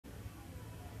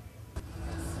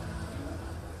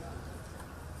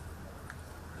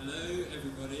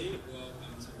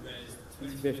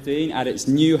2015 at its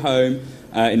new home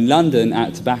in London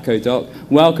at Tobacco Dock.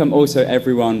 Welcome also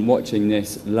everyone watching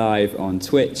this live on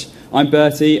Twitch. I'm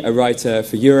Bertie, a writer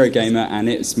for Eurogamer, and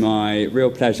it's my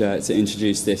real pleasure to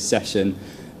introduce this session,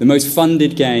 the most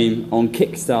funded game on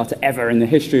Kickstarter ever in the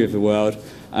history of the world.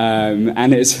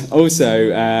 And it's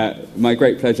also my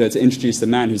great pleasure to introduce the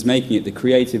man who's making it, the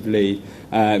creative lead,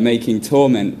 making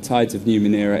Torment, Tides of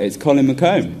Numenera. It's Colin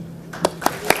McComb.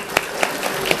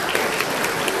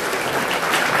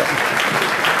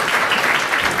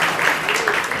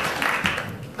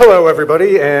 Hello,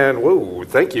 everybody, and whoa,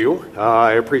 thank you.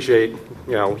 I appreciate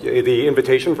the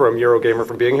invitation from Eurogamer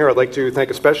for being here. I'd like to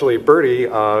thank especially Bertie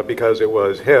because it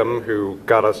was him who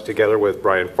got us together with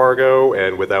Brian Fargo,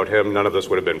 and without him, none of this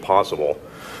would have been possible.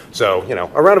 So,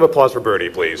 a round of applause for Bertie,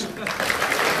 please.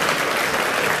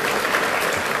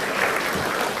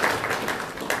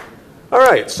 All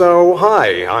right, so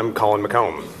hi, I'm Colin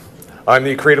McComb. I'm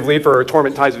the creative lead for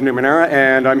Torment, Tides of Numenera,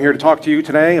 and I'm here to talk to you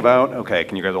today about, okay,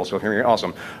 can you guys also hear me?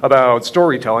 Awesome. About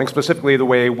storytelling, specifically the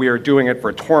way we are doing it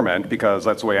for Torment, because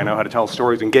that's the way I know how to tell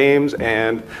stories in games,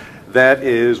 and that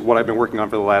is what I've been working on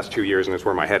for the last 2 years, and it's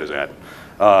where my head is at.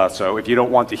 So if you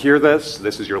don't want to hear this,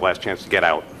 this is your last chance to get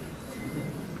out.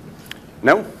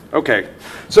 No? Okay.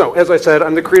 So, as I said,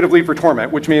 I'm the creative lead for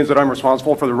Torment, which means that I'm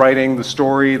responsible for the writing, the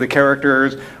story, the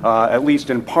characters, at least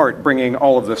in part, bringing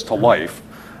all of this to life.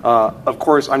 Of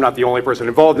course, I'm not the only person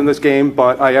involved in this game,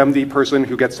 but I am the person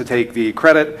who gets to take the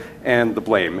credit and the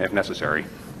blame, if necessary.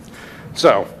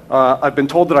 So, I've been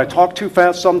told that I talk too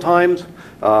fast sometimes.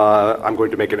 I'm going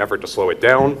to make an effort to slow it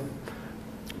down.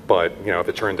 But, if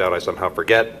it turns out I somehow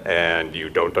forget and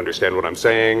you don't understand what I'm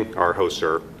saying, our hosts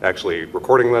are actually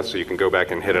recording this, so you can go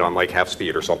back and hit it on like half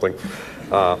speed or something.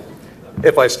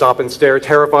 If I stop and stare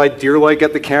terrified deer-like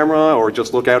at the camera, or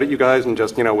just look out at you guys and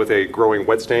just, with a growing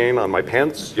wet stain on my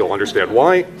pants, you'll understand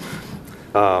why.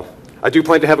 I do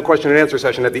plan to have a question and answer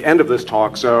session at the end of this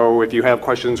talk, so if you have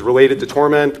questions related to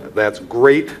Torment, that's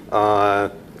great.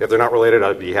 If they're not related,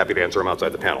 I'd be happy to answer them outside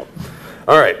the panel.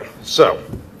 All right, so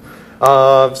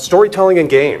storytelling in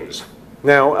games.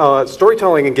 Now,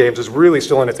 storytelling in games is really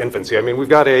still in its infancy. I mean, we've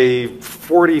got a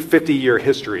 40, 50-year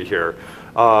history here.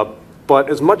 But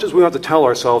as much as we want to tell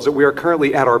ourselves that we are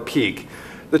currently at our peak,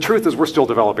 the truth is we're still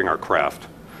developing our craft.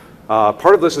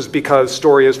 Part of this is because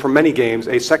story is, for many games,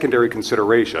 a secondary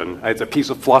consideration. It's a piece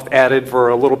of fluff added for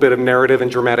a little bit of narrative and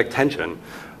dramatic tension.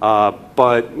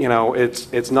 But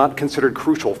it's not considered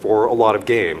crucial for a lot of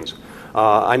games.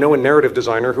 I know a narrative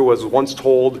designer who was once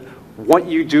told, "What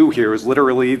you do here is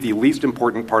literally the least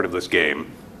important part of this game."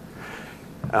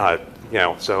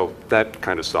 So that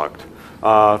kind of sucked.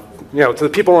 To the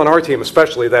people on our team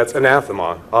especially, that's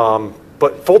anathema.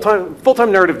 But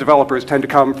full-time narrative developers tend to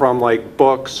come from like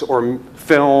books or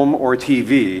film or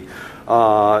TV.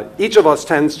 Each of us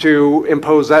tends to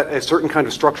impose a certain kind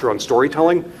of structure on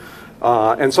storytelling.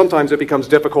 And sometimes it becomes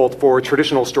difficult for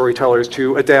traditional storytellers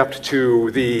to adapt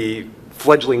to the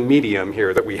fledgling medium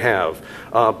here that we have.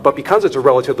 But because it's a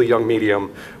relatively young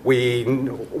medium, we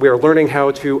are learning how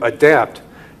to adapt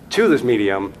to this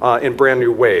medium in brand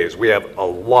new ways. We have a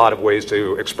lot of ways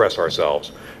to express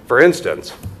ourselves. For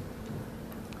instance,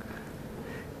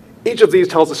 each of these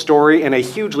tells a story in a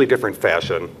hugely different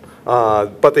fashion,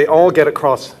 but they all get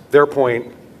across their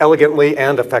point elegantly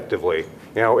and effectively.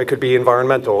 It could be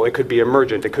environmental, it could be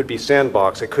emergent, it could be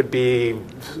sandbox, it could be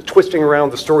twisting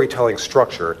around the storytelling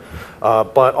structure.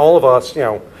 But all of us,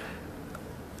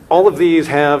 all of these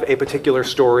have a particular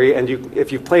story, and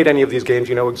if you've played any of these games,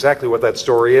 you know exactly what that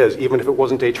story is, even if it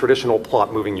wasn't a traditional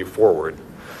plot moving you forward.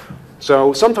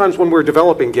 So sometimes when we're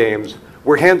developing games,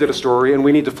 we're handed a story and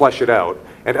we need to flesh it out,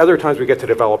 and other times we get to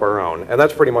develop our own, and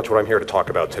that's pretty much what I'm here to talk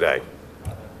about today.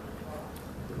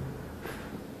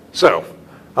 So,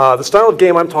 the style of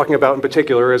game I'm talking about in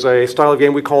particular is a style of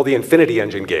game we call the Infinity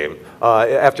Engine game,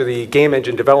 after the game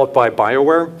engine developed by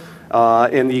BioWare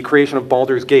in the creation of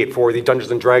Baldur's Gate for the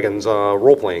Dungeons & Dragons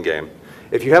role-playing game.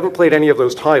 If you haven't played any of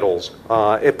those titles,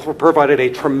 it provided a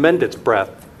tremendous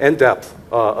breadth and depth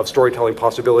of storytelling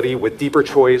possibility with deeper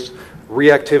choice,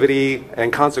 reactivity,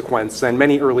 and consequence than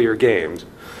many earlier games.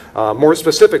 More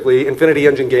specifically, Infinity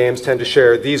Engine games tend to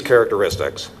share these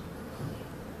characteristics.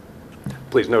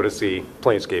 Please notice the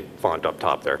Planescape font up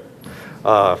top there.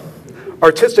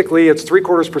 Artistically, it's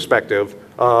three-quarters perspective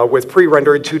with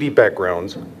pre-rendered 2D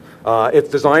backgrounds. It's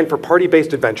designed for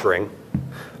party-based adventuring.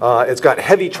 It's got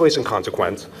heavy choice and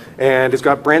consequence, and it's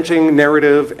got branching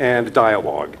narrative and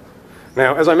dialogue.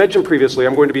 Now, as I mentioned previously,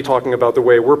 I'm going to be talking about the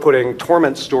way we're putting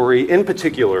Torment story in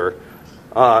particular,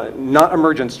 not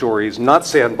emergent stories, not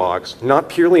sandbox, not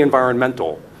purely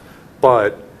environmental,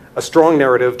 but a strong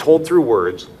narrative told through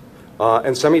words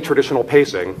and semi-traditional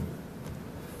pacing.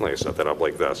 Let me set that up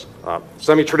like this.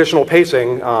 Semi-traditional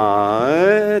pacing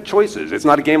choices. It's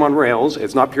not a game on rails.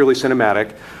 It's not purely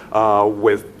cinematic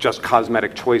with just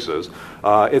cosmetic choices.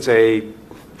 It's a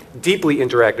deeply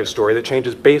interactive story that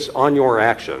changes based on your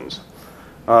actions.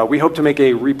 We hope to make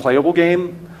a replayable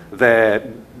game that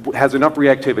has enough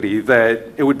reactivity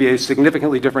that it would be a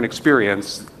significantly different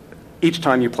experience each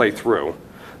time you play through.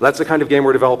 That's the kind of game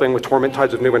we're developing with Torment,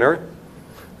 Tides of Numenera.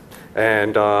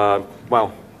 And,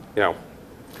 well, you know,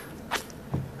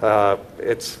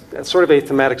 it's sort of a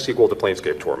thematic sequel to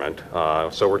Planescape Torment.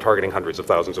 So we're targeting hundreds of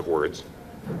thousands of words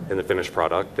in the finished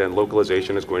product, and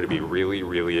localization is going to be really,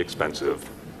 really expensive.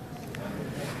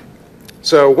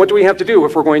 So what do we have to do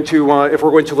if we're going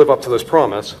to live up to this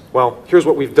promise? Well, here's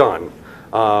what we've done.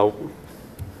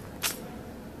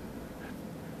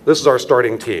 This is our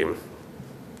starting team.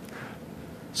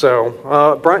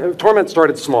 So Torment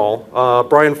started small.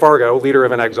 Brian Fargo, leader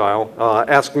of An Exile,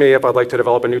 asked me if I'd like to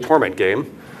develop a new Torment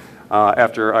game.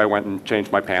 After I went and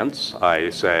changed my pants,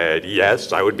 I said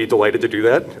yes, I would be delighted to do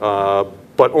that,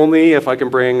 but only if I can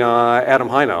bring Adam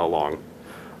Heine along.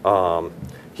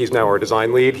 He's now our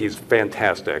design lead. He's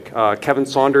fantastic. Kevin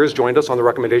Saunders joined us on the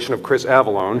recommendation of Chris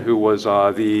Avalone, who was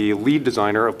the lead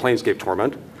designer of Planescape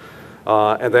Torment.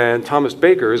 And then Thomas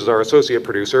Bakers is our associate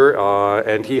producer,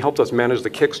 and he helped us manage the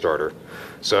Kickstarter.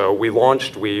 So we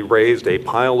raised a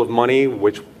pile of money,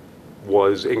 which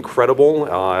was incredible.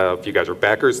 If you guys are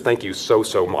backers, thank you so,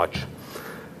 so much.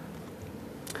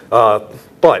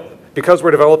 But because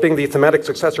we're developing the thematic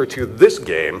successor to this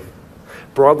game,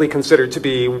 broadly considered to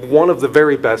be one of the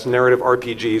very best narrative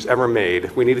RPGs ever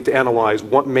made, we needed to analyze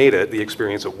what made it the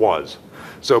experience it was.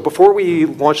 So before we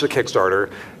launched the Kickstarter,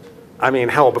 I mean,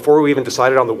 hell, before we even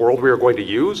decided on the world we were going to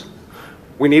use,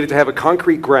 we needed to have a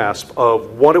concrete grasp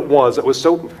of what it was that was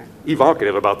so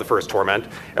evocative about the first Torment,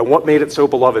 and what made it so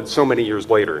beloved so many years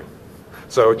later.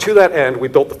 So to that end, we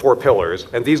built the 4 pillars,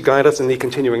 and these guide us in the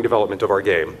continuing development of our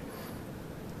game.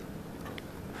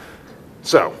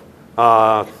 So,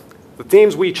 the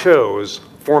themes we chose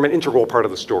form an integral part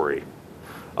of the story.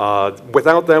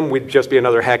 Without them, we'd just be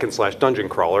another hack and slash dungeon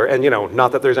crawler, and you know,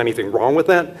 not that there's anything wrong with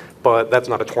that, but that's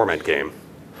not a Torment game.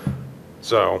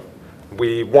 So,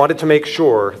 we wanted to make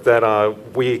sure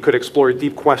that we could explore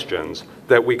deep questions,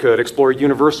 that we could explore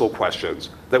universal questions,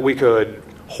 that we could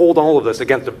hold all of this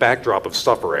against a backdrop of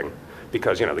suffering,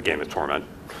 because, you know, the game is Torment.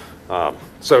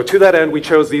 So to that end, we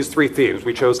chose these 3 themes.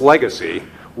 We chose legacy.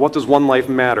 What does one life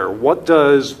matter? What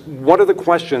are the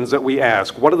questions that we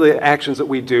ask? What are the actions that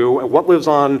we do? And what lives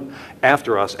on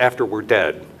after us, after we're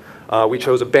dead? We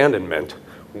chose abandonment.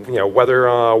 You know,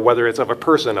 whether it's of a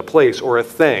person, a place, or a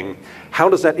thing, how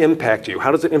does that impact you?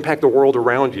 How does it impact the world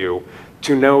around you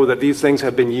to know that these things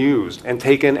have been used and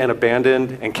taken and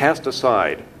abandoned and cast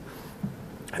aside?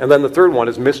 And then the third one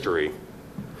is mystery.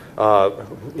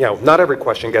 You know, not every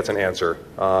question gets an answer.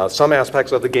 Some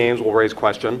aspects of the games will raise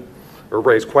questions,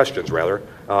 rather,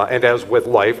 and as with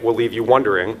life, we'll leave you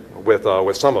wondering with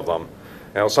some of them.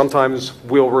 You know, sometimes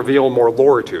we'll reveal more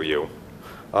lore to you.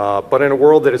 But in a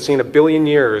world that has seen 1 billion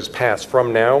years pass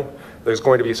from now, there's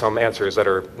going to be some answers that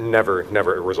are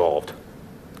never resolved.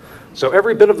 So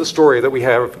every bit of the story that we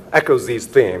have echoes these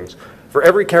themes. For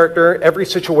every character, every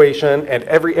situation, and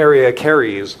every area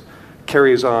carries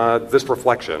this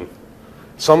reflection.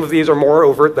 Some of these are more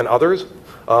overt than others,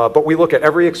 but we look at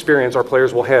every experience our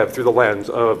players will have through the lens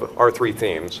of our 3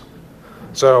 themes.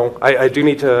 So I do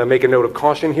need to make a note of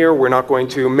caution here. We're not going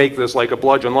to make this like a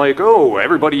bludgeon, like, oh,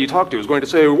 everybody you talk to is going to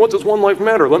say, what does one life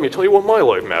matter? Let me tell you what my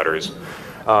life matters.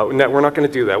 We're not going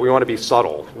to do that. We want to be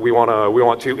subtle. We want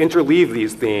to interleave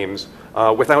these themes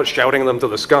without shouting them to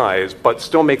the skies, but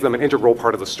still make them an integral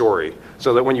part of the story,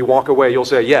 so that when you walk away, you'll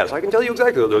say, yes, I can tell you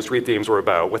exactly what those 3 themes were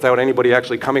about, without anybody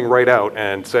actually coming right out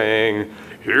and saying,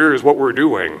 here's what we're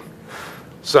doing.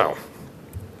 So,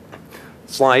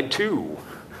 slide 2.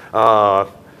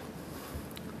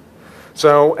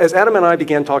 So as Adam and I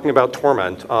began talking about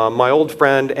Torment, my old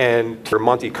friend and teacher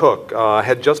Monty Cook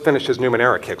had just finished his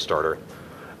Numenera Kickstarter.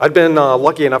 I'd been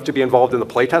lucky enough to be involved in the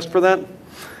playtest for that,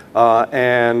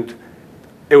 and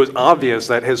it was obvious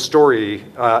that his story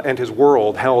and his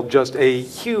world held just a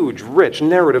huge, rich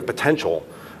narrative potential.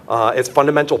 Its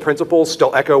fundamental principles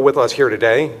still echo with us here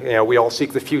today. You know, we all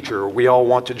seek the future. We all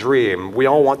want to dream. We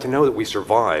all want to know that we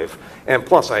survive. And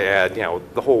plus, I add, you know,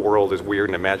 the whole world is weird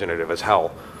and imaginative as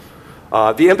hell.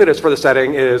 The impetus for the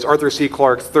setting is Arthur C.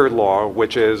 Clarke's third law,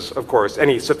 which is, of course,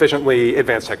 any sufficiently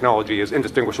advanced technology is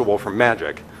indistinguishable from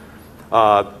magic.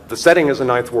 The setting is the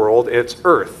ninth world. It's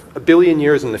Earth, 1 billion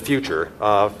years in the future.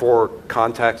 For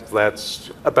context, that's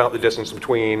about the distance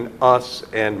between us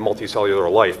and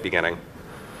multicellular life beginning.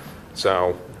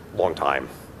 So, long time.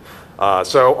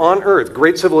 So on Earth,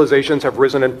 great civilizations have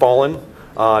risen and fallen.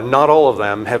 Not all of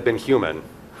them have been human.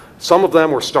 Some of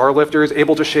them were star lifters,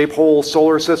 able to shape whole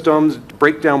solar systems,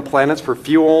 break down planets for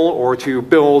fuel, or to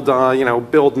build,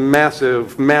 build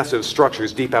massive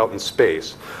structures deep out in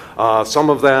space. Some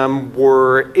of them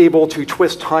were able to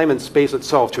twist time and space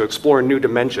itself to explore new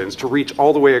dimensions, to reach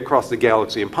all the way across the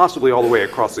galaxy and possibly all the way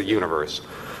across the universe.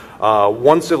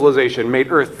 One civilization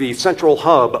made Earth the central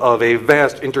hub of a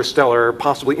vast interstellar,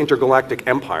 possibly intergalactic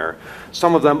empire.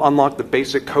 Some of them unlocked the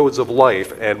basic codes of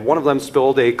life, and one of them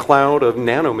spilled a cloud of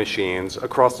nanomachines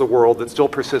across the world that still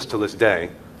persists to this day.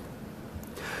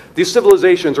 These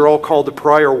civilizations are all called the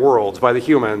prior worlds by the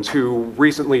humans who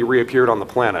recently reappeared on the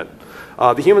planet.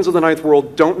 The humans of the ninth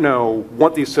world don't know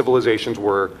what these civilizations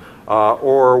were,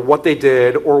 or what they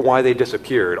did, or why they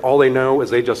disappeared. All they know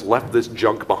is they just left this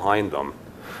junk behind them.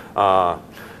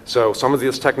 So some of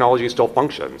this technology still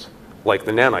functions, like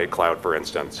the nanite cloud, for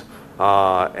instance.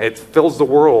 It fills the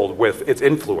world with its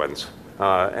influence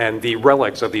and the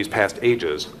relics of these past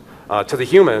ages. To the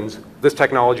humans, this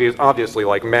technology is obviously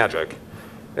like magic.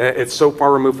 It's so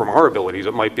far removed from our abilities,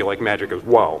 it might be like magic as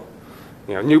well.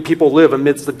 New people live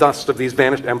amidst the dust of these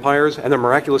vanished empires, and the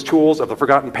miraculous tools of the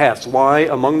forgotten past lie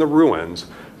among the ruins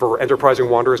for enterprising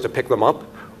wanderers to pick them up,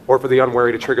 or for the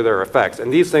unwary to trigger their effects.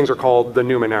 And these things are called the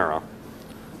Numenera.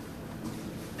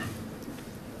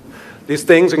 These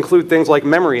things include things like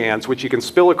memory ants, which you can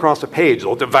spill across a page.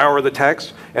 They'll devour the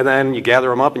text, and then you gather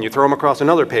them up and you throw them across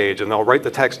another page, and they'll write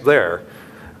the text there.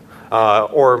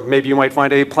 Or maybe you might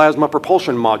find a plasma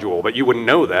propulsion module, but you wouldn't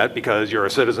know that because you're a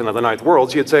citizen of the ninth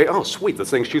world, so you'd say, oh, sweet, this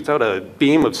thing shoots out a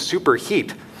beam of super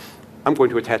heat. I'm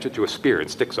going to attach it to a spear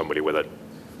and stick somebody with it.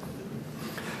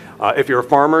 If you're a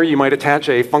farmer, you might attach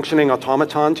a functioning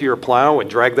automaton to your plow and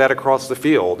drag that across the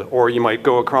field, or you might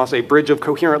go across a bridge of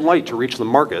coherent light to reach the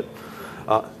market.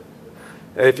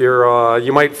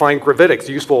 You might find gravitics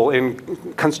useful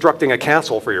in constructing a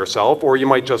castle for yourself, or you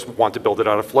might just want to build it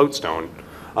out of floatstone.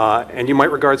 And you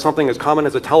might regard something as common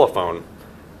as a telephone,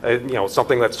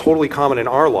 something that's totally common in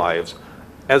our lives,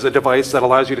 as a device that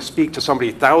allows you to speak to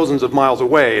somebody thousands of miles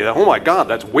away. Oh my God,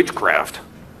 that's witchcraft.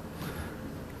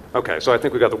 Okay, so I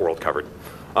think we got the world covered.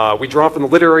 We draw from the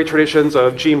literary traditions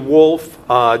of Gene Wolfe,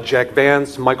 Jack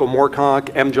Vance, Michael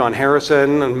Moorcock, M. John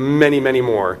Harrison, and many, many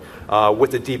more,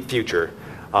 with a deep future.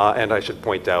 And I should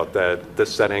point out that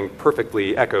this setting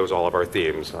perfectly echoes all of our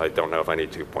themes. I don't know if I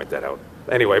need to point that out.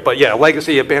 Anyway, but yeah,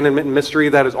 legacy, abandonment, and mystery,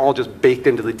 that is all just baked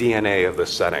into the DNA of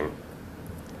this setting.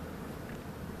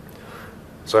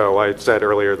 So I said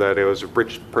earlier that it was a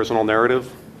rich personal narrative.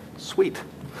 Sweet.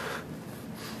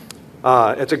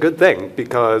 It's a good thing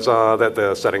because that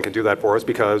the setting can do that for us,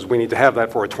 because we need to have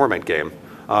that for a Torment game.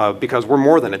 Because we're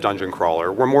more than a dungeon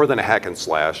crawler, we're more than a hack and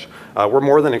slash, we're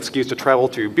more than an excuse to travel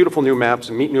to beautiful new maps,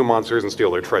 meet new monsters, and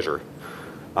steal their treasure.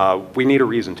 We need a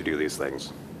reason to do these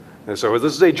things. And so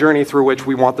this is a journey through which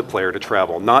we want the player to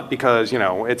travel, not because,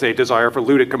 it's a desire for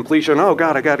looted completion. Oh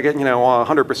God, I gotta get,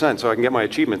 100% so I can get my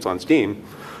achievements on Steam.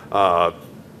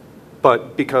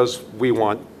 But because we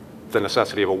want the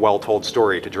necessity of a well-told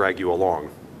story to drag you along.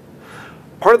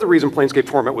 Part of the reason Planescape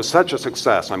Torment was such a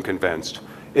success, I'm convinced,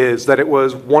 is that it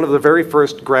was one of the very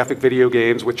first graphic video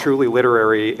games with truly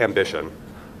literary ambition.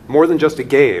 More than just a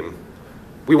game,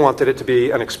 we wanted it to be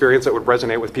an experience that would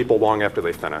resonate with people long after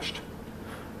they finished.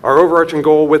 Our overarching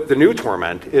goal with the new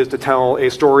Torment is to tell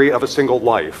a story of a single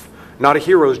life, not a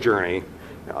hero's journey,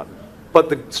 but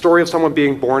the story of someone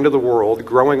being born to the world,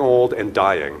 growing old, and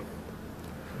dying.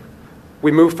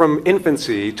 We move from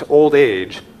infancy to old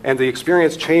age, and the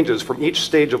experience changes from each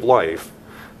stage of life,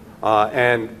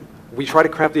 and we try to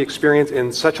craft the experience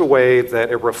in such a way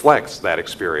that it reflects that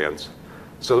experience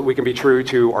so that we can be true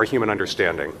to our human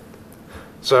understanding.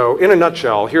 So in a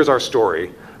nutshell, here's our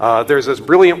story. There's this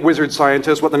brilliant wizard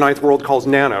scientist, what the ninth world calls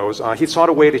nanos. He sought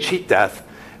a way to cheat death.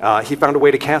 He found a way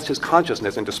to cast his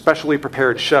consciousness into specially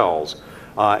prepared shells.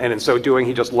 And in so doing,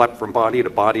 he just leapt from body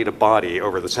to body to body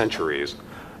over the centuries.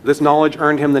 This knowledge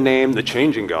earned him the name the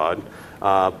Changing God.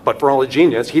 But for all his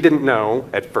genius, he didn't know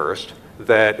at first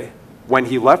that when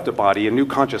he left a body, a new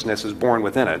consciousness is born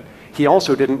within it. He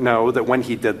also didn't know that when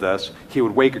he did this, he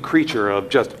would wake a creature of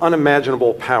just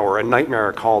unimaginable power, a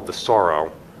nightmare called the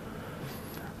Sorrow.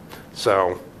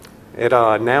 So it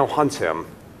now hunts him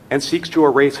and seeks to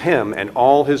erase him and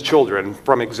all his children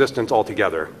from existence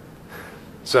altogether.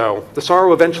 So the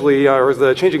Sorrow eventually, or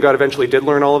the Changing God eventually did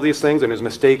learn all of these things, and his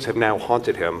mistakes have now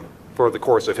haunted him for the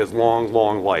course of his long,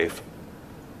 long life.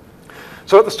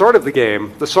 So at the start of the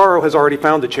game, the Sorrow has already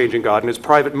found the changing god in his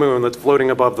private moon that's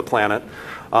floating above the planet,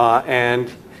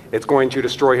 and it's going to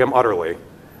destroy him utterly.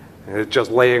 It's just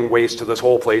laying waste to this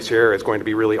whole place here. It's going to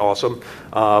be really awesome.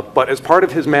 But as part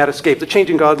of his mad escape, the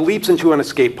changing god leaps into an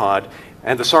escape pod,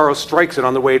 and the Sorrow strikes it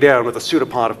on the way down with a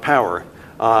pseudopod of power.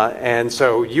 And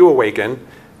so you awaken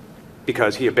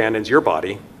because he abandons your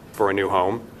body for a new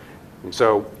home. And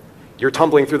so you're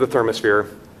tumbling through the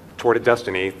thermosphere toward a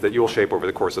destiny that you will shape over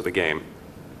the course of the game.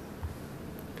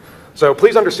 So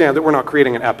please understand that we're not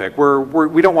creating an epic.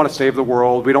 We don't want to save the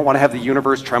world. We don't want to have the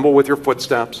universe tremble with your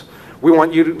footsteps. We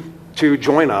want you to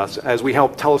join us as we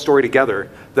help tell a story together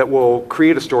that will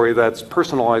create a story that's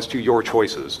personalized to your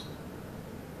choices.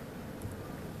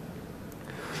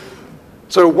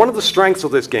 So one of the strengths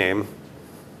of this game...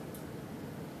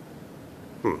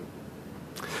 All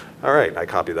right, I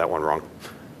copied that one wrong.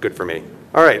 Good for me.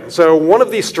 All right, so one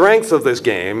of the strengths of this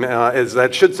game is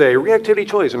that it should say reactivity,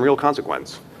 choice, and real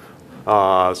consequence.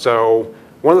 So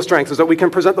one of the strengths is that we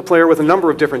can present the player with a number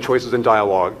of different choices in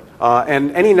dialogue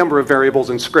and any number of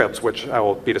variables in scripts, which I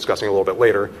will be discussing a little bit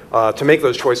later, to make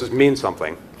those choices mean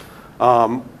something.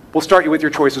 We'll start you with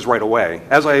your choices right away.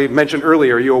 As I mentioned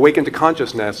earlier, you awaken to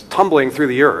consciousness tumbling through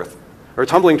the earth, or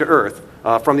tumbling to earth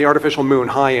from the artificial moon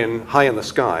high in the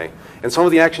sky. And some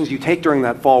of the actions you take during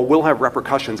that fall will have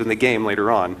repercussions in the game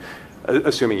later on,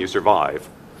 assuming you survive.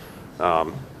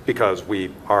 Because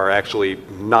we are actually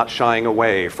not shying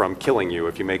away from killing you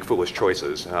if you make foolish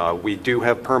choices. We do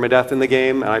have permadeath in the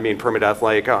game. I mean permadeath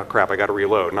like, oh crap, I gotta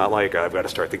reload, not like I've got to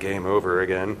start the game over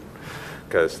again,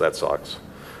 because that sucks.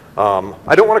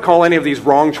 I don't want to call any of these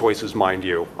wrong choices, mind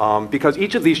you, because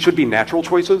each of these should be natural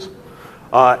choices,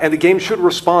 and the game should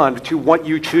respond to what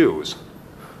you choose.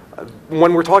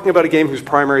 When we're talking about a game whose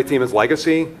primary theme is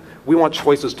legacy, we want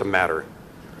choices to matter.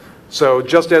 So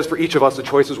just as for each of us, the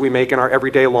choices we make in our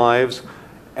everyday lives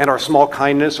and our small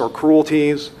kindness or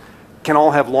cruelties can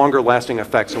all have longer lasting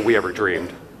effects than we ever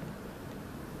dreamed.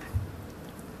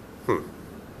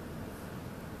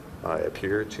 I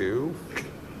appear to...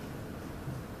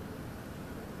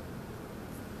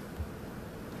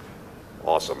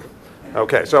 Awesome.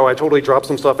 Okay, so I totally dropped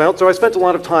some stuff out. So I spent a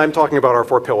lot of time talking about our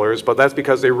 4 pillars, but that's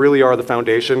because they really are the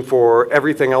foundation for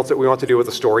everything else that we want to do with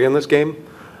the story in this game.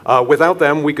 Without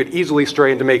them, we could easily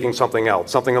stray into making something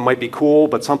else, something that might be cool,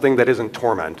 but something that isn't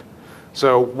Torment.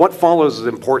 So what follows is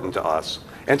important to us,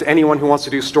 and to anyone who wants to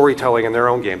do storytelling in their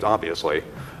own games, obviously.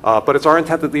 But it's our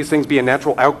intent that these things be a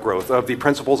natural outgrowth of the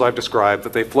principles I've described,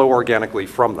 that they flow organically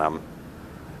from them.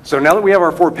 So now that we have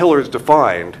our 4 pillars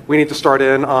defined, we need to start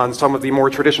in on some of the more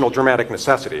traditional dramatic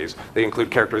necessities. They include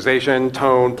characterization,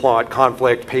 tone, plot,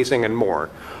 conflict, pacing, and more.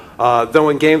 Though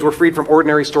in games we're freed from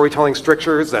ordinary storytelling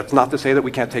strictures, that's not to say that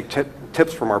we can't take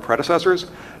tips from our predecessors.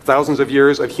 Thousands of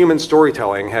years of human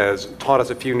storytelling has taught us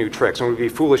a few new tricks, and we'd be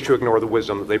foolish to ignore the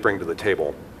wisdom that they bring to the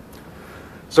table.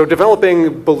 So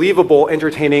developing believable,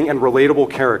 entertaining, and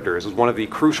relatable characters is one of the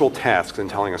crucial tasks in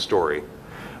telling a story.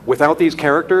 Without these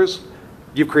characters,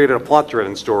 you've created a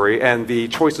plot-driven story, and the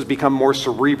choices become more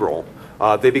cerebral.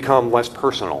 They become less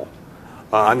personal.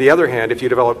 On the other hand, if you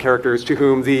develop characters to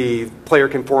whom the player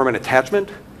can form an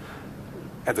attachment,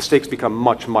 and the stakes become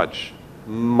much, much,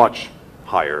 much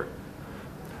higher.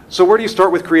 So where do you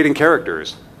start with creating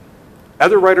characters?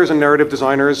 Other writers and narrative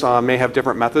designers may have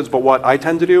different methods, but what I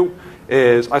tend to do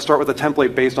is I start with a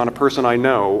template based on a person I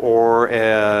know, or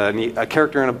a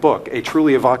character in a book, a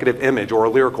truly evocative image, or a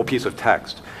lyrical piece of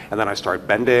text. And then I start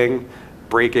bending,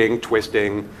 breaking,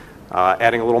 twisting,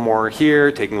 adding a little more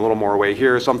here, taking a little more away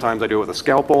here. Sometimes I do it with a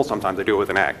scalpel, sometimes I do it with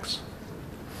an axe.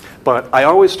 But I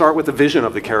always start with the vision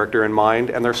of the character in mind,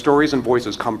 and their stories and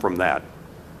voices come from that.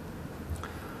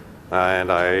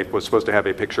 And I was supposed to have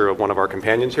a picture of one of our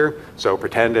companions here, so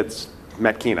pretend it's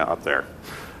Matkina up there.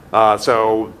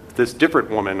 So this different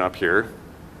woman up here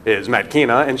is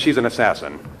Matkina, and she's an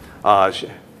assassin.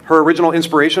 Her original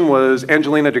inspiration was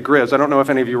Angelina de Grizz. I don't know if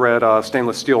any of you read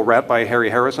Stainless Steel Rat by Harry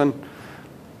Harrison.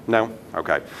 No?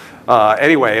 Okay.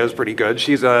 Anyway, it was pretty good.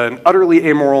 She's an utterly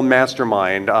amoral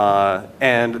mastermind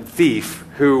and thief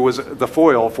who was the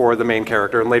foil for the main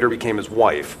character and later became his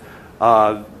wife.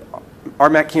 Our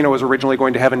Matkina was originally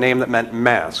going to have a name that meant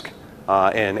mask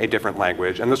in a different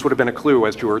language, and this would have been a clue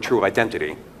as to her true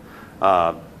identity.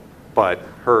 But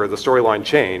the storyline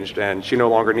changed, and she no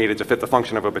longer needed to fit the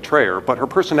function of a betrayer, but her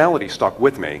personality stuck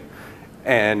with me.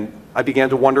 And I began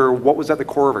to wonder, what was at the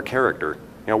core of her character?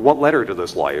 You know, what led her to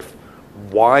this life?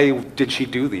 Why did she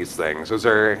do these things? Was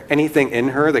there anything in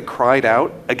her that cried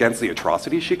out against the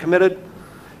atrocities she committed?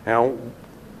 You know,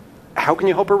 how can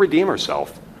you help her redeem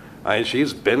herself?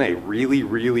 She's been a really,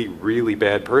 really, really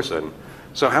bad person.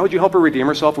 So how would you help her redeem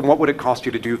herself, and what would it cost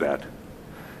you to do that?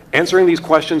 Answering these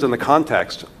questions in the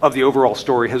context of the overall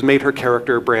story has made her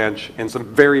character branch in some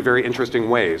very, very interesting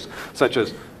ways, such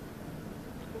as...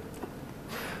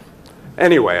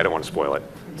 Anyway, I don't want to spoil it.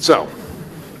 So,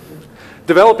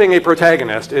 developing a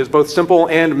protagonist is both simple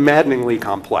and maddeningly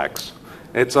complex.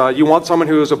 It's, you want someone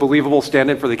who is a believable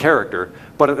stand-in for the character,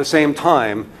 but at the same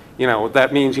time,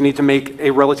 that means you need to make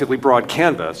a relatively broad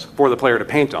canvas for the player to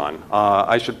paint on.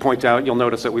 I should point out, you'll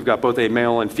notice that we've got both a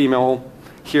male and female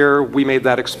here. We made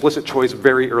that explicit choice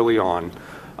very early on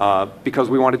because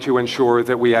we wanted to ensure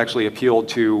that we actually appealed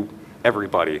to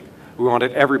everybody. We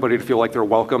wanted everybody to feel like they're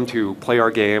welcome to play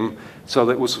our game so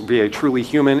that this would be a truly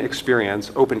human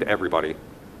experience open to everybody.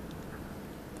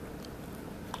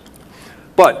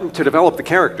 But to develop the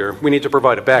character, we need to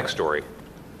provide a backstory,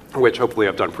 which hopefully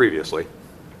I've done previously.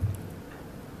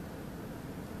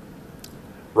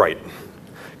 Right.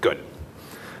 Good.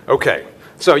 Okay.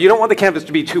 So you don't want the canvas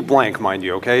to be too blank, mind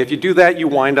you, okay? If you do that, you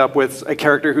wind up with a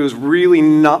character who's really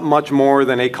not much more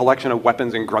than a collection of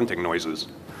weapons and grunting noises.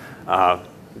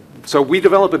 So we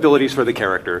develop abilities for the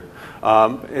character.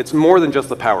 It's more than just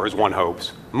the powers, one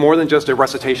hopes. More than just a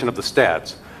recitation of the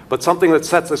stats, but something that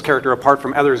sets this character apart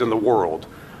from others in the world.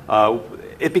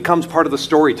 It becomes part of the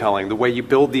storytelling, the way you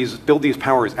build these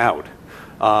powers out.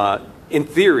 In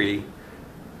theory,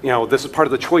 this is part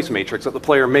of the choice matrix that the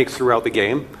player makes throughout the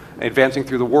game, advancing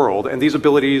through the world, and these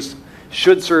abilities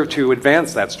should serve to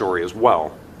advance that story as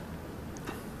well.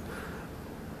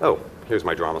 Oh, here's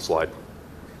my drama slide.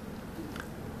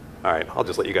 All right, I'll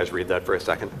just let you guys read that for a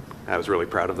second. I was really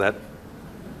proud of that.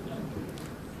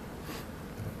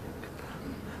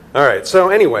 All right, so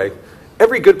anyway,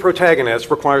 every good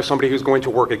protagonist requires somebody who's going to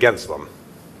work against them.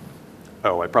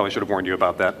 Oh, I probably should have warned you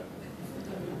about that.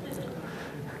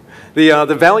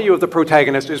 The value of the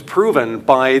protagonist is proven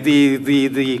by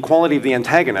the quality of the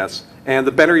antagonist, and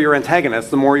the better your antagonist,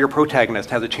 the more your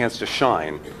protagonist has a chance to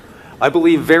shine. I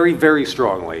believe very, very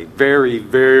strongly, very,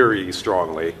 very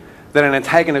strongly, that an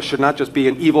antagonist should not just be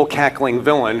an evil, cackling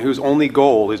villain whose only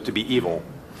goal is to be evil.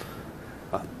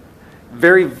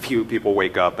 Very few people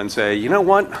wake up and say, you know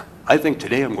what? I think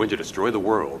today I'm going to destroy the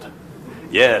world.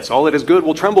 Yes, all that is good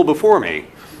will tremble before me.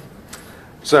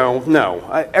 So, no,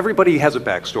 everybody has a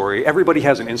backstory, everybody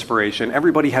has an inspiration,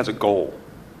 everybody has a goal.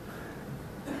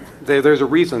 There's a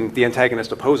reason the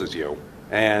antagonist opposes you,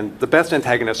 and the best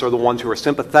antagonists are the ones who are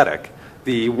sympathetic,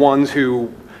 the ones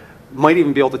who might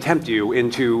even be able to tempt you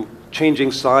into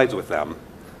changing sides with them,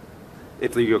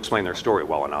 if you explain their story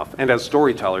well enough. And as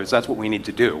storytellers, that's what we need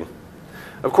to do.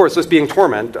 Of course, this being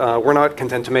Torment, we're not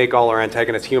content to make all our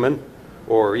antagonists human,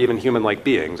 or even human-like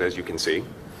beings, as you can see.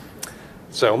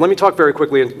 So let me talk very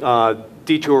quickly and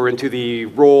detour into the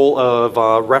role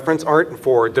of reference art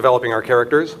for developing our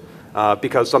characters,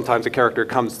 because sometimes a character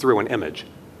comes through an image.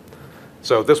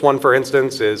 So this one, for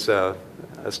instance, is a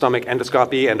stomach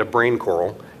endoscopy and a brain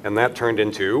coral, and that turned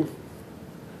into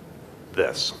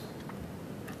this.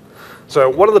 So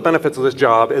one of the benefits of this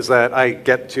job is that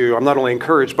I'm not only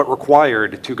encouraged, but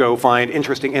required to go find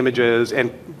interesting images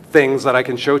and things that I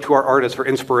can show to our artists for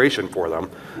inspiration for them.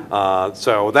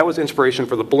 So that was inspiration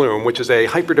for the Bloom, which is a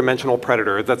hyperdimensional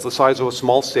predator that's the size of a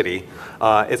small city.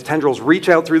 Its tendrils reach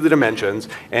out through the dimensions,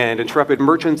 and intrepid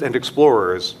merchants and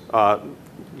explorers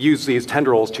use these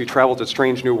tendrils to travel to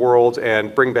strange new worlds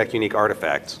and bring back unique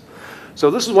artifacts.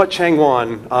 So this is what Chang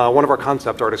Wan, one of our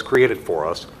concept artists, created for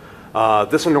us.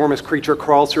 This enormous creature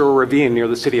crawls through a ravine near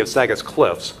the city of Sagas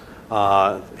Cliffs,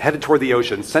 headed toward the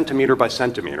ocean, centimeter by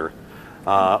centimeter,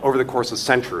 over the course of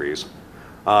centuries.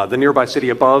 The nearby city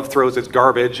above throws its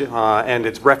garbage and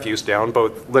its refuse down,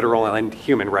 both literal and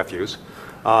human refuse.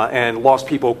 And lost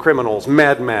people, criminals,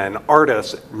 madmen,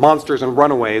 artists, monsters, and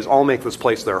runaways all make this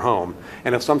place their home.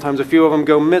 And if sometimes a few of them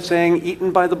go missing,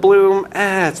 eaten by the Bloom,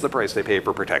 it's the price they pay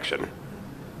for protection.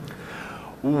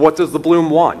 What does the Bloom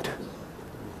want?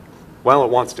 Well, it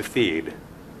wants to feed.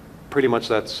 Pretty much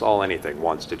that's all anything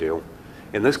wants to do.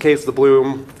 In this case, the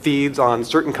Bloom feeds on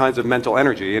certain kinds of mental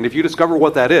energy, and if you discover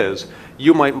what that is,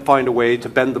 you might find a way to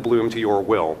bend the Bloom to your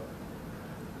will.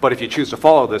 But if you choose to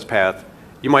follow this path,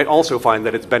 you might also find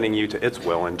that it's bending you to its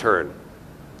will in turn.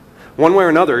 One way or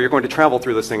another, you're going to travel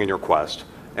through this thing in your quest,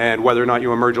 and whether or not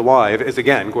you emerge alive is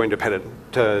again going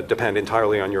to depend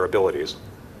entirely on your abilities.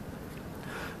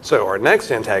 So our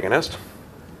next antagonist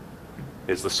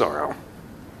is the Sorrow.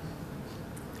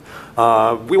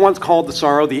 We once called the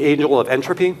Sorrow the Angel of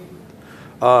Entropy.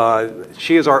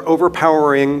 She is our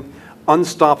overpowering,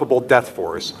 unstoppable death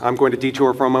force. I'm going to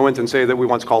detour for a moment and say that we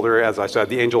once called her, as I said,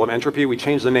 the Angel of Entropy. We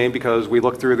changed the name because we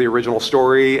looked through the original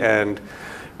story and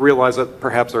realized that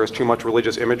perhaps there is too much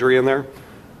religious imagery in there.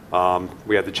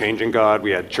 We had the changing god,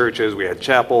 we had churches, we had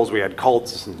chapels, we had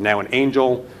cults, now an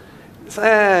angel.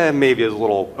 Maybe is a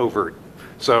little overt.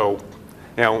 So,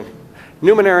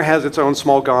 Numenera has its own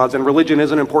small gods, and religion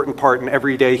is an important part in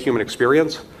everyday human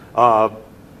experience.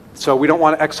 So we don't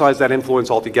want to excise that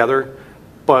influence altogether,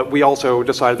 but we also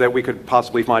decided that we could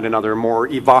possibly find another more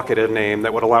evocative name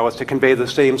that would allow us to convey the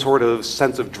same sort of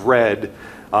sense of dread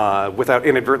without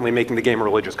inadvertently making the game a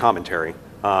religious commentary.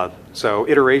 So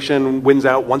iteration wins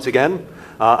out once again.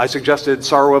 I suggested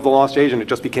Sorrow of the Lost Age, and it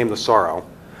just became The Sorrow.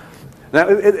 Now,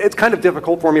 it's kind of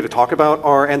difficult for me to talk about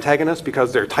our antagonists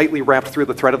because they're tightly wrapped through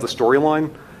the thread of the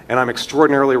storyline, and I'm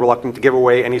extraordinarily reluctant to give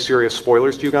away any serious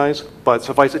spoilers to you guys, but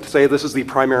suffice it to say, this is the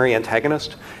primary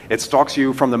antagonist. It stalks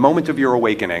you from the moment of your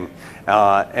awakening,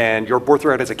 and your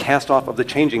birthright as a cast-off of the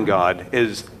changing god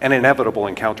is an inevitable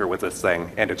encounter with this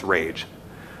thing and its rage.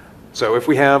 So if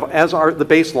we have, as the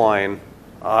baseline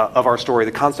of our story,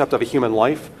 the concept of a human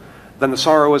life, then the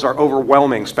sorrow is our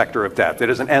overwhelming specter of death. It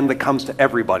is an end that comes to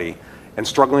everybody, and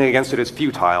struggling against it is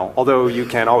futile, although you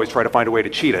can always try to find a way to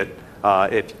cheat it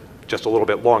if just a little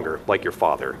bit longer, like your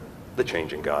father, the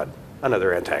changing god,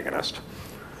 another antagonist.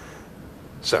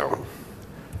 So,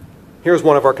 here's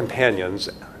one of our companions,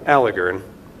 Allegern.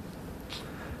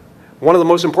 One of the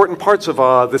most important parts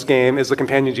of this game is the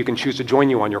companions you can choose to join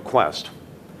you on your quest.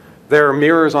 They're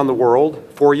mirrors on the world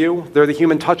for you. They're the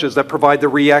human touches that provide the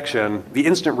reaction, the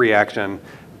instant reaction,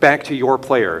 back to your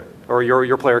player, or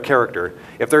your player character.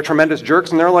 If they're tremendous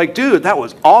jerks and they're like, dude, that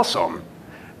was awesome,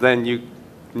 then you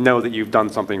know that you've done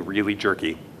something really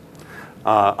jerky.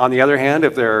 On the other hand,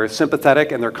 if they're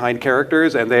sympathetic and they're kind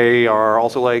characters and they are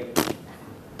also like,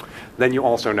 then you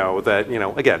also know that,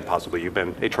 again, possibly you've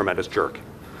been a tremendous jerk.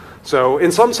 So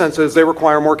in some senses, they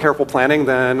require more careful planning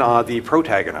than the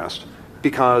protagonist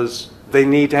because they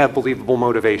need to have believable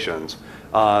motivations.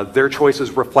 Their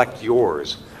choices reflect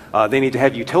yours. They need to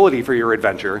have utility for your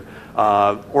adventure,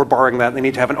 or barring that, they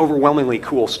need to have an overwhelmingly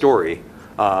cool story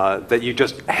that you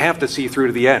just have to see through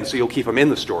to the end, so you'll keep them in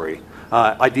the story.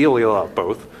 Ideally,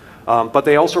 both. But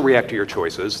they also react to your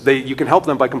choices. You can help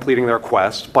them by completing their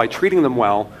quest, by treating them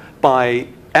well, by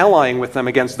allying with them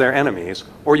against their enemies,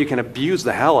 or you can abuse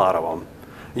the hell out of them.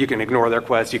 You can ignore their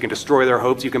quests, you can destroy their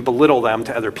hopes, you can belittle them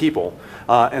to other people,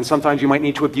 and sometimes you might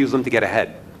need to abuse them to get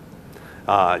ahead.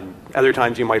 Other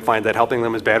times you might find that helping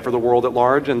them is bad for the world at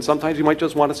large, and sometimes you might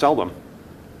just want to sell them.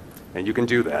 And you can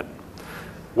do that.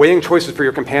 Weighing choices for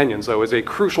your companions, though, is a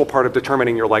crucial part of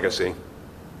determining your legacy.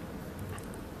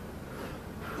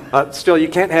 Still, you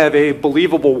can't have a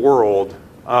believable world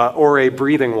or a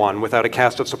breathing one without a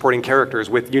cast of supporting characters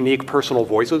with unique personal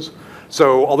voices.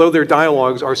 So although their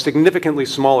dialogues are significantly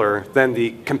smaller than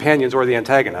the companions or the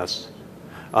antagonists,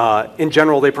 in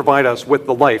general they provide us with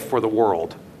the life for the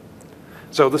world.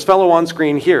 So this fellow on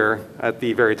screen here, at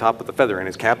the very top with the feather in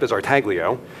his cap, is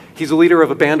Artaglio. He's the leader of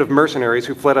a band of mercenaries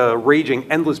who fled a raging,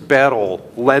 endless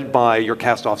battle led by your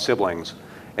cast-off siblings.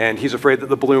 And he's afraid that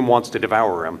the Bloom wants to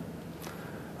devour him.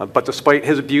 But despite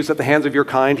his abuse at the hands of your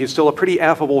kind, he's still a pretty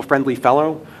affable, friendly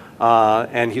fellow.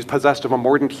 And he's possessed of a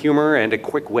mordant humor and a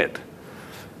quick wit.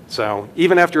 So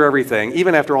even after everything,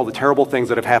 even after all the terrible things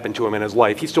that have happened to him in his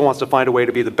life, he still wants to find a way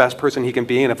to be the best person he can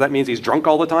be. And if that means he's drunk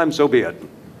all the time, so be it.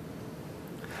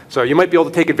 So you might be able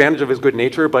to take advantage of his good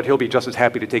nature, but he'll be just as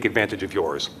happy to take advantage of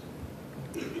yours.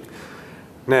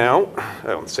 Now,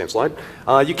 on the same slide,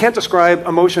 you can't describe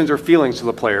emotions or feelings to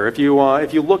the player. If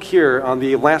you look here on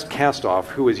the last cast-off,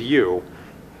 who is you,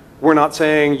 we're not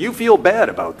saying, you feel bad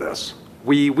about this.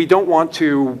 We don't want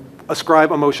to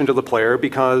ascribe emotion to the player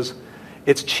because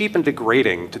it's cheap and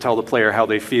degrading to tell the player how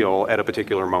they feel at a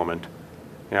particular moment.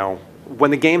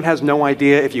 When the game has no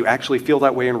idea if you actually feel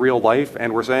that way in real life,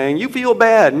 and we're saying, you feel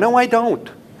bad. No, I don't.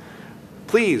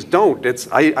 Please, don't.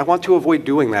 I want to avoid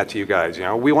doing that to you guys.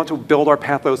 We want to build our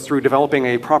pathos through developing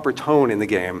a proper tone in the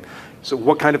game. So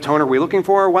what kind of tone are we looking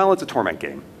for? Well, it's a Torment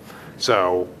game.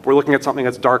 So we're looking at something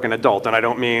that's dark and adult, and I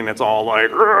don't mean it's all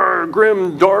like,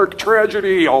 grim, dark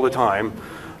tragedy all the time.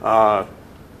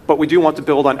 But we do want to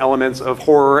build on elements of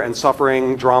horror and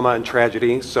suffering, drama and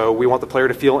tragedy, so we want the player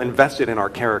to feel invested in our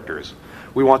characters.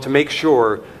 We want to make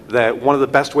sure that one of the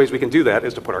best ways we can do that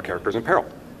is to put our characters in peril.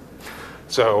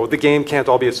 So the game can't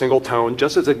all be a single tone,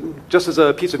 just as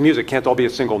a piece of music can't all be a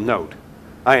single note.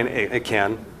 It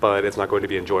can, but it's not going to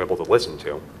be enjoyable to listen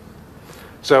to.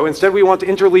 So instead we want to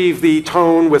interleave the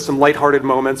tone with some lighthearted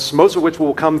moments, most of which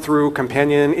will come through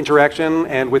companion interaction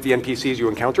and with the NPCs you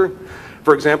encounter.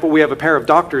 For example, we have a pair of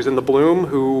doctors in the Bloom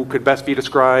who could best be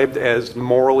described as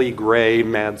morally gray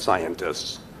mad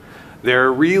scientists.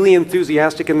 They're really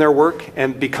enthusiastic in their work,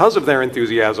 and because of their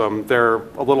enthusiasm, they're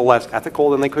a little less ethical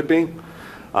than they could be.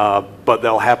 but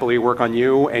they'll happily work on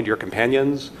you and your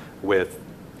companions with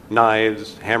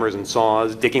knives, hammers, and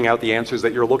saws, digging out the answers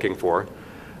that you're looking for.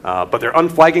 But they're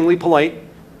unflaggingly polite,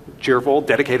 cheerful,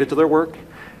 dedicated to their work.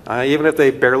 Even if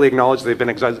they barely acknowledge they've been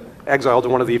exiled to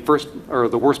one of the first or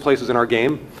the worst places in our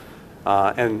game,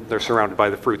 and they're surrounded by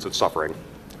the fruits of suffering.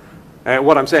 And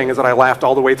what I'm saying is that I laughed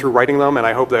all the way through writing them, and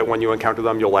I hope that when you encounter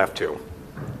them, you'll laugh too.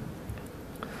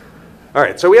 All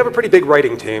right, so we have a pretty big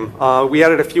writing team. We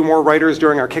added a few more writers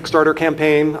during our Kickstarter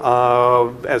campaign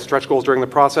as stretch goals during the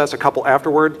process, a couple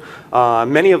afterward.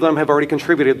 Many of them have already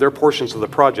contributed their portions to the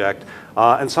project,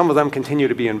 and some of them continue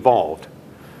to be involved.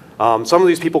 Some of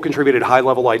these people contributed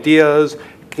high-level ideas,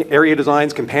 area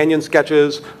designs, companion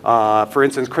sketches. For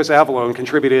instance, Chris Avalone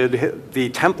contributed the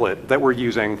template that we're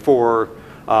using for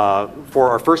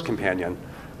our first companion.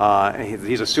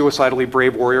 He's a suicidally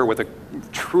brave warrior with a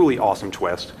truly awesome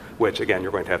twist, which, again,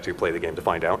 you're going to have to play the game to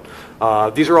find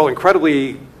out. These are all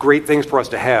incredibly great things for us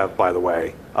to have, by the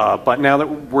way. But now that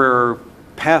we're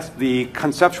past the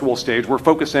conceptual stage, we're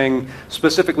focusing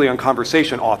specifically on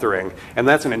conversation authoring, and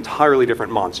that's an entirely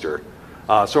different monster.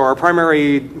 So our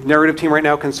primary narrative team right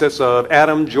now consists of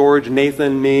Adam, George,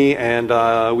 Nathan, me, and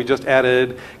we just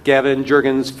added Gavin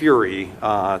Jurgens Fury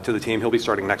to the team. He'll be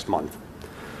starting next month.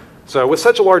 So with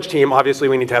such a large team, obviously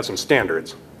we need to have some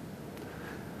standards.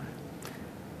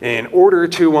 In order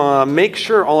to make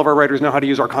sure all of our writers know how to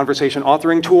use our conversation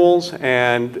authoring tools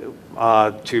and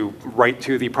to write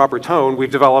to the proper tone,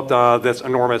 we've developed this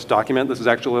enormous document. This is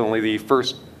actually only the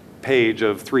first page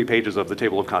of 3 pages of the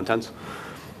table of contents.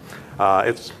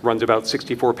 It runs about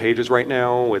 64 pages right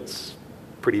now. It's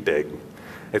pretty big.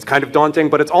 It's kind of daunting,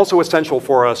 but it's also essential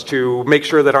for us to make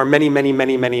sure that our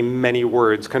many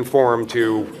words conform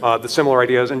to the similar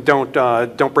ideas and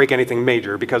don't break anything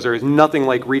major, because there is nothing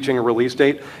like reaching a release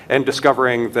date and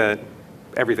discovering that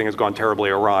everything has gone terribly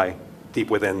awry deep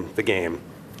within the game.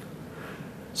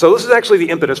 So this is actually the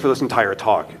impetus for this entire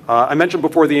talk. I mentioned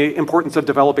before the importance of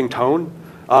developing tone,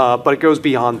 but it goes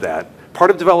beyond that. Part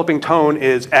of developing tone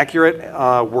is accurate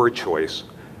word choice.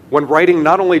 When writing,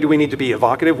 not only do we need to be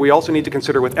evocative, we also need to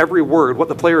consider with every word what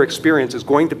the player experience is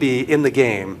going to be in the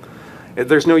game.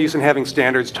 There's no use in having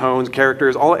standards, tones,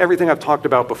 characters, everything I've talked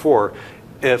about before,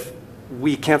 if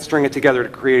we can't string it together to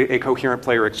create a coherent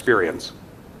player experience.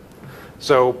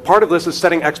 So part of this is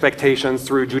setting expectations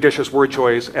through judicious word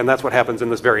choice, and that's what happens in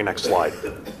this very next slide.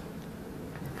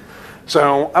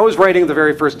 So I was writing the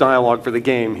very first dialogue for the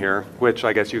game here, which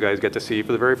I guess you guys get to see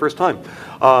for the very first time.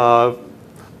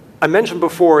 I mentioned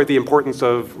before the importance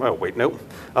of, oh wait, nope.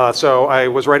 So I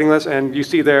was writing this, and you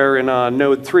see there in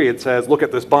node 3, it says, look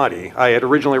at this body. I had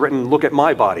originally written, look at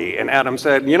my body. And Adam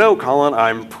said, you know, Colin,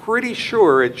 I'm pretty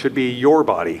sure it should be your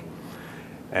body.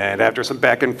 And after some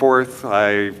back and forth,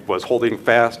 I was holding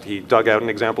fast. He dug out an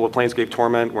example of Planescape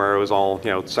Torment where it was all,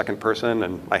 second person,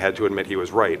 and I had to admit he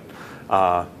was right.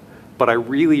 But I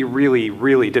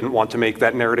really didn't want to make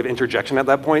that narrative interjection at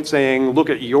that point, saying,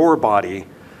 look at your body.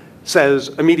 Says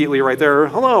immediately right there,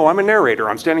 hello, I'm a narrator.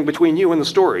 I'm standing between you and the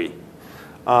story.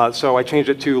 So I changed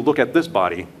it to look at this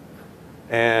body.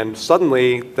 And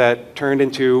suddenly that turned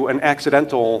into an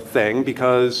accidental thing,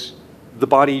 because the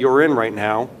body you're in right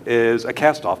now is a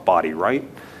cast-off body, right?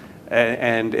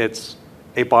 And it's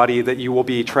a body that you will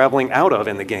be traveling out of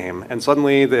in the game. And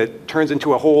suddenly that turns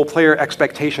into a whole player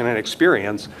expectation and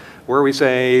experience where we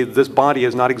say, this body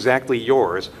is not exactly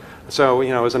yours. So,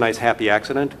 it was a nice happy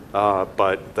accident,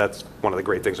 but that's one of the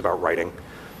great things about writing.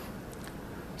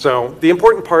 So the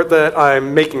important part that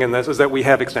I'm making in this is that we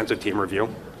have extensive team review.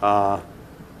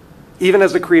 Even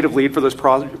as the creative lead for this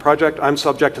project, I'm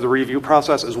subject to the review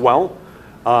process as well,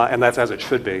 and that's as it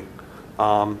should be.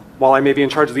 While I may be in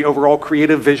charge of the overall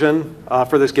creative vision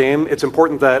for this game, it's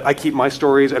important that I keep my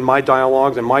stories and my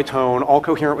dialogues and my tone all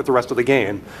coherent with the rest of the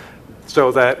game,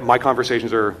 so that my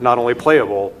conversations are not only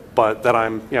playable, but that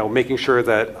I'm making sure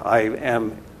that I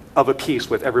am of a piece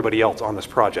with everybody else on this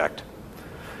project.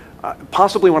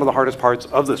 Possibly one of the hardest parts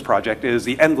of this project is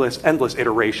the endless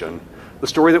iteration. The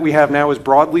story that we have now is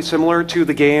broadly similar to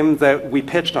the game that we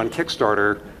pitched on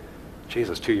Kickstarter,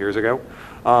 Jesus, 2 years ago.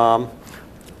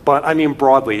 But I mean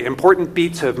broadly, important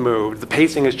beats have moved, the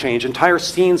pacing has changed, entire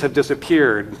scenes have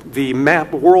disappeared, the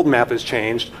world map has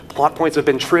changed, plot points have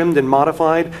been trimmed and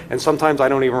modified, and sometimes I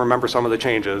don't even remember some of the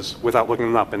changes without looking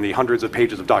them up in the hundreds of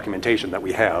pages of documentation that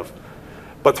we have.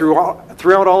 But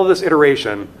throughout all of this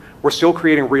iteration, we're still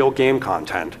creating real game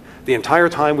content. The entire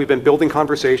time we've been building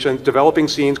conversations, developing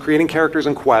scenes, creating characters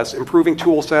and quests, improving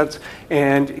tool sets,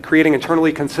 and creating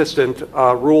internally consistent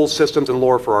rules, systems, and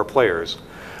lore for our players.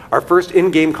 Our first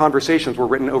in-game conversations were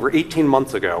written over 18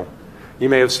 months ago. You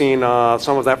may have seen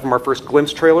some of that from our first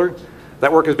glimpse trailer.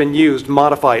 That work has been used,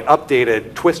 modified,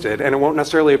 updated, twisted, and it won't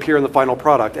necessarily appear in the final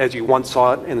product as you once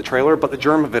saw it in the trailer, but the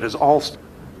germ of it is all.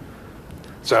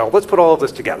 So let's put all of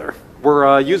this together.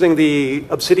 We're using the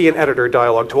Obsidian Editor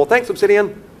dialogue tool. Thanks,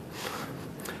 Obsidian.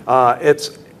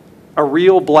 It's a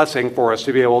real blessing for us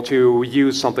to be able to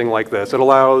use something like this. It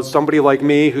allows somebody like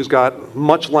me who's got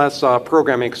much less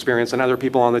programming experience than other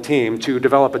people on the team to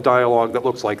develop a dialogue that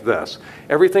looks like this.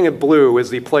 Everything in blue is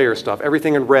the player stuff.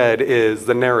 Everything in red is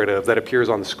the narrative that appears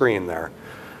on the screen there.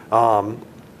 And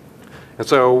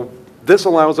so this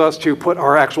allows us to put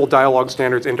our actual dialogue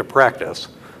standards into practice.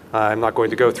 I'm not going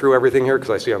to go through everything here because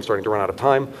I see I'm starting to run out of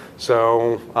time.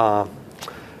 So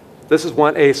this is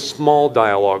what a small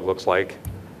dialogue looks like.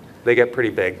 They get pretty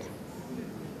big.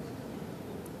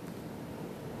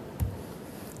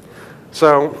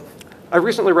 So I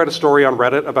recently read a story on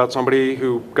Reddit about somebody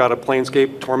who got a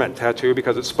Planescape Torment tattoo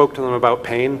because it spoke to them about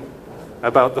pain,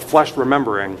 about the flesh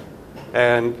remembering,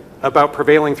 and about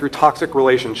prevailing through toxic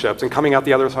relationships and coming out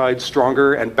the other side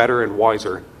stronger and better and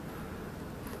wiser.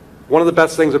 One of the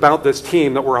best things about this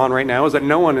team that we're on right now is that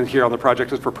no one here on the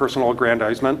project is for personal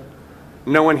aggrandizement.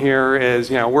 No one here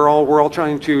is, we're all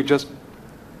trying to just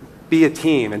be a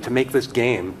team and to make this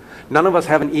game. None of us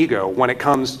have an ego when it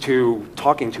comes to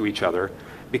talking to each other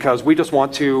because we just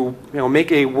want to make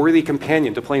a worthy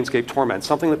companion to Planescape Torment,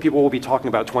 something that people will be talking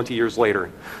about 20 years later,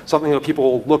 something that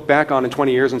people will look back on in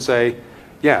 20 years and say,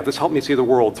 yeah, this helped me see the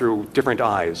world through different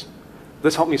eyes.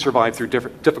 This helped me survive through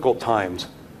difficult times.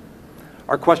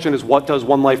 Our question is, what does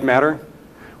one life matter?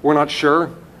 We're not sure,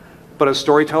 but as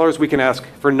storytellers, we can ask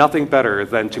for nothing better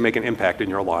than to make an impact in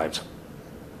your lives.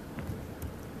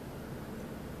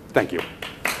 Thank you.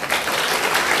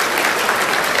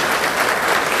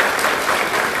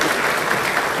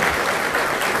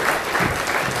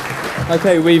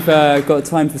 Okay, we've got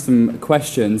time for some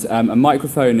questions. A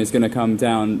microphone is going to come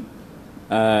down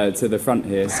to the front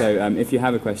here, so if you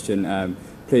have a question,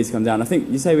 please come down. I think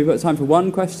you say we've got time for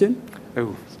one question?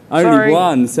 Oh, Only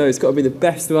one, so it's got to be the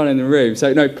best one in the room.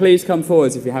 So no, please come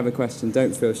forwards if you have a question.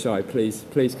 Don't feel shy.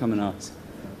 Please come and ask.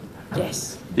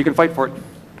 Yes. You can fight for it.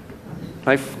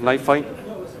 Knife fight?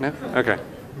 No? Okay.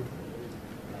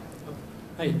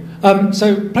 Hey.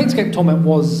 So Planescape Torment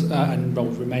was, and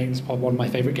remains, one of my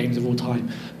favourite games of all time,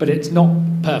 but it's not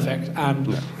perfect. And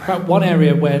one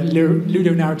area where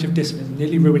ludonarrative dissonance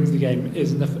nearly ruins the game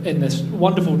is in this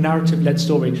wonderful narrative-led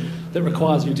story that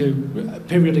requires you to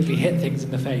periodically hit things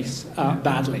in the face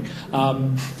badly.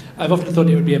 I've often thought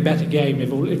it would be a better game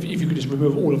if you could just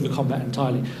remove all of the combat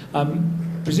entirely.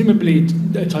 Presumably,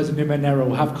 Ties of Numenera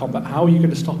will have combat. How are you going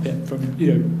to stop it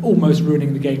from, almost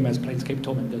ruining the game as Planescape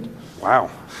Torment did? Wow.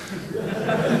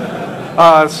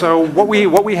 So what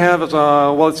we have is,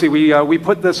 well, let's see. We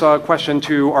put this question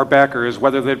to our backers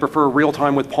whether they'd prefer real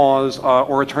time with pause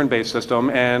or a turn-based system,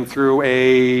 and through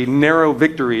a narrow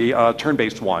victory,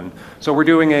 turn-based one. So we're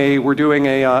doing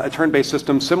a turn-based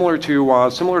system similar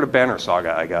to Banner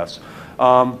Saga, I guess.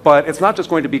 But it's not just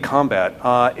going to be combat.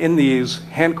 In these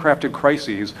handcrafted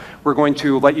crises, we're going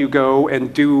to let you go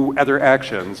and do other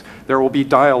actions. There will be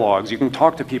dialogues. You can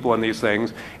talk to people in these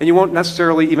things, and you won't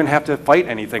necessarily even have to fight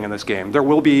anything in this game. There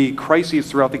will be crises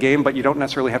throughout the game, but you don't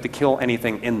necessarily have to kill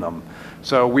anything in them.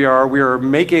 So we are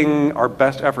making our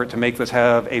best effort to make this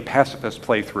have a pacifist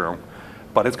playthrough,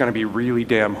 but it's going to be really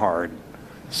damn hard.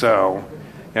 So,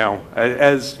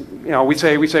 we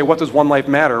say, what does one life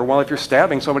matter? Well, if you're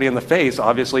stabbing somebody in the face,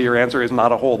 obviously your answer is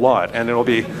not a whole lot, and it'll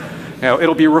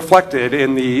be reflected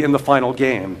in the final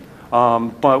game.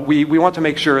 But we want to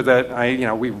make sure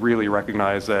that we really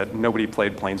recognize that nobody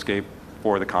played Planescape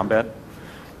for the combat.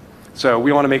 So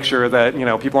we want to make sure that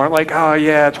people aren't like, oh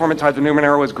yeah, Torment Tides of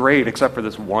Numenera was great except for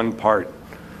this one part.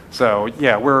 So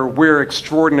yeah, we're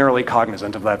extraordinarily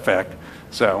cognizant of that fact.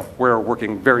 So we're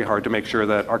working very hard to make sure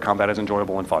that our combat is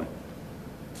enjoyable and fun.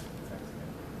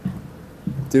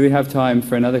 Do we have time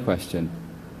for another question?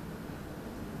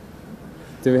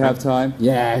 Do we have time?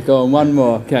 Yeah, go on, one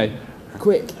more. Okay,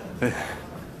 quick.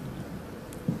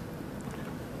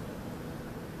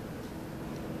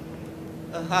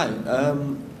 Hi.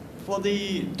 For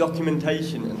the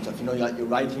documentation and stuff, like your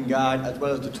writing guide, as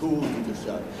well as the tools you just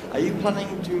showed, are you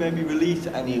planning to maybe release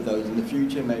any of those in the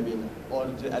future, maybe in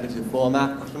edited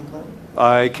format or some kind?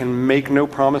 I can make no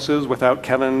promises without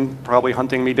Kevin probably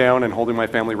hunting me down and holding my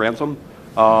family ransom.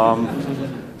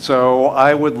 So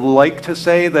I would like to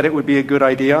say that it would be a good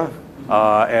idea,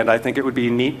 and I think it would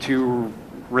be neat to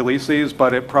release these,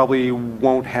 but it probably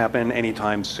won't happen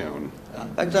anytime soon.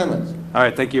 Thanks very much. All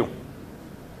right, thank you.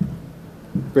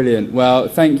 Brilliant. Well,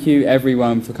 thank you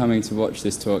everyone for coming to watch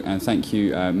this talk, and thank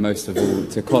you most of all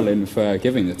to Colin for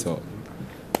giving the talk.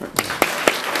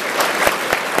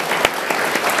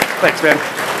 Thanks, man.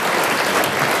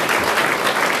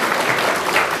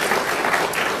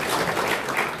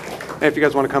 Hey, if you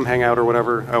guys want to come hang out or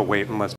whatever. Oh, wait, unless